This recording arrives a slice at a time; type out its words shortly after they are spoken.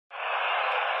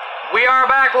We are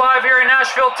back live here in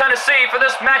Nashville, Tennessee for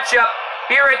this matchup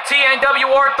here at TNW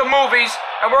Art the Movies,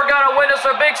 and we're gonna witness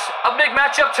a big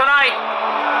matchup tonight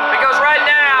because right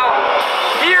now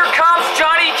here comes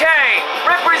Johnny K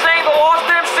representing the Lost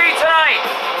MC tonight.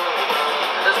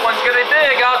 This one's gonna be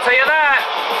big, I'll tell you that,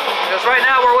 because right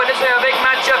now we're witnessing a big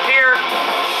matchup here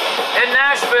in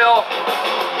Nashville,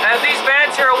 as these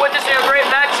fans here are witnessing a great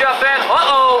matchup, and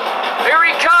here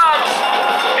he comes!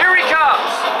 Here he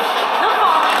comes!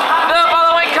 The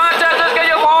following contest is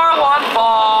scheduled for one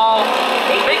fall.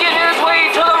 Making his way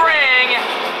to the ring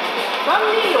from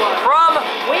New York, from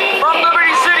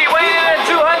Liberty City, weighing in at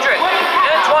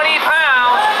 220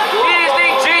 pounds. He's the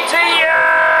GTS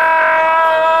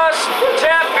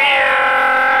champion,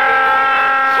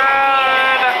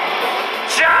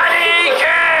 Johnny K.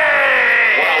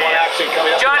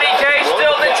 Johnny K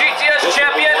still the GTS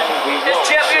champion. His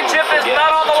championship is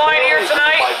not on the line here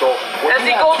tonight, as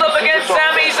he goes up against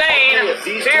Sami Zayn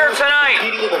here tonight.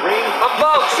 But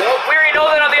folks, we already know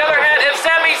that on the other hand, if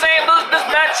Sami Zayn loses this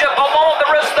matchup along with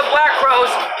the rest of the Black Crows,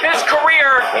 his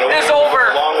career is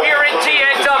over here in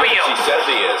TNW.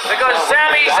 Because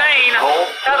Sami Zayn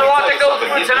has a lot to go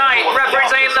through tonight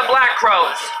representing the Black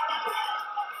Crows.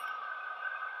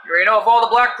 You already know if all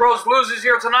the Black Crows loses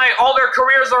here tonight, all their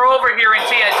careers are over here in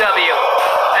TNW.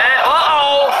 And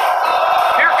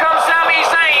here comes Sami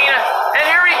Zayn, and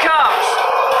here he comes.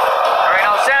 All right,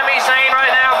 now Sami Zayn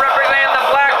right now representing the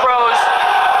Black Crows.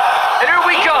 And here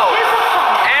we go.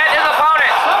 And his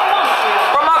opponent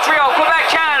from Montreal, Quebec,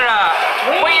 Canada,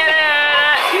 weighing in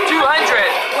at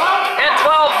 212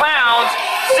 pounds,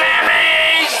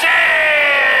 Sami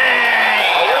Zayn.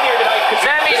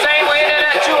 Sami Zayn weighing in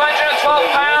at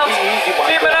 212 pounds.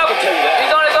 Teaming up.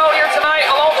 He's on his own here tonight,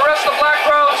 along with the rest of the Black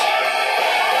Crows.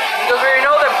 Because we already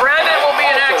know that Brandon will be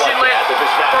in action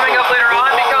coming up later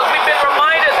on, because we've been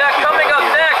reminded that coming up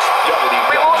next,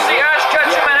 we will see Ash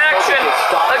Ketchum in action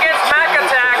against Mac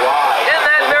Attack in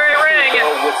that very ring.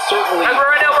 And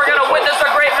right now we're going to witness a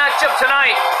great matchup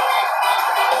tonight,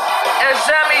 as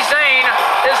Sami Zayn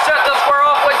is set to square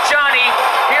off with Johnny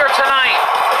here tonight,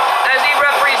 as he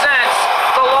represents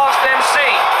the Lost MC.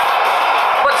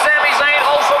 But Sami Zayn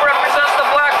also represents the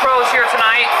Black Crows here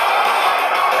tonight,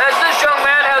 as this young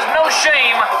man has no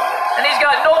shame, and he's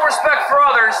got no respect for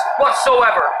others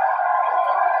whatsoever.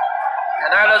 And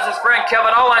that is his friend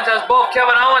Kevin Owens, as both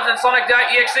Kevin Owens and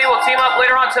Sonic.exe will team up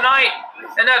later on tonight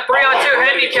in that 3-on-2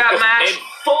 handicap match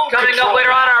coming up later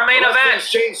on our main event.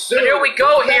 And here we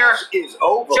go here.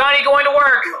 Johnny going to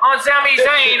work on Sami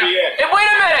Zayn. And wait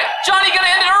a minute, Johnny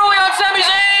gonna end it early on Sami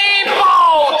Zayn.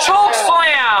 Oh, choke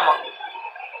slam.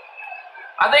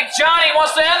 I think Johnny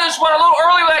wants to end this one a little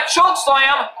early with that choke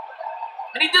slam.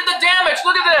 And he did the damage.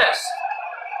 Look at this.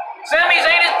 Sami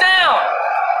Zayn is down.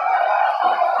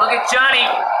 Look at Johnny.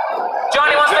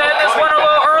 Johnny wants to end this one a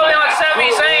little early on Sami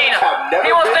Zayn.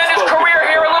 He wants to end his career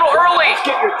here a little early.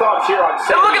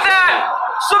 And look at that.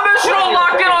 Submission hold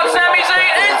locked in on Sami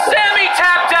Zayn. And Sami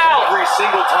tapped out.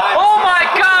 Oh my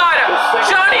God.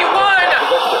 Johnny won.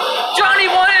 Johnny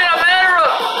won in a matter of...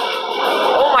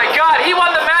 Oh my God. He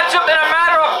won the matchup in a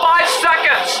matter of 5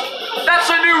 seconds.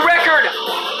 That's a new record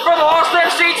for the Lost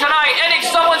MC tonight, ending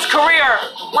someone's career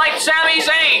like Sami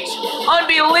Zayn's.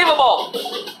 Unbelievable.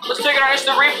 Let's take our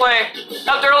instant replay.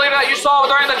 After earlier that you saw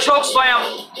during the choke slam,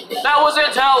 that was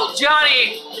it how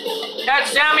Johnny had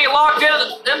Sami locked in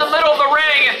the middle of the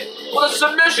ring with a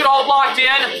submission hold locked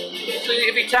in. So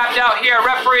if he tapped out here,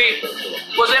 referee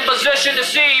was in position to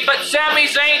see, but Sami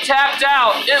Zayn tapped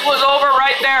out. It was over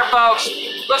right there, folks.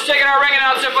 Let's take our ring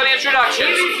announcement for the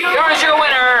introductions. Here is your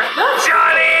winner,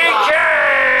 Johnny K.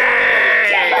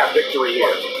 Victory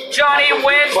here. Johnny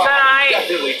wins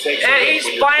tonight, and he's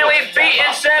finally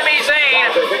beaten Sami Zayn.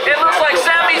 It looks like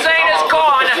Sami Zayn is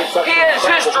gone. He is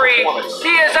history.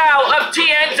 He is out of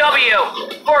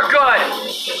TNW for good.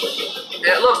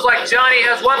 It looks like Johnny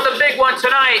has won the big one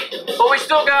tonight, but we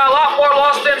still got a lot more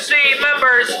Lost MC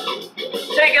members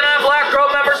taking on Black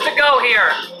Crow members to go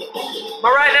here.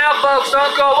 But right now, folks,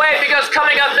 don't go away, because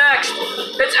coming up next,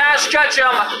 it's Ash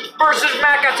Ketchum versus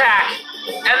Mac Attack.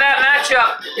 And that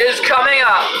matchup is coming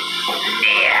up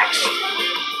next.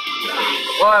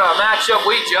 What a matchup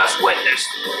we just witnessed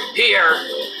here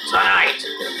tonight.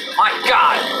 My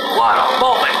God, what a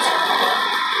moment.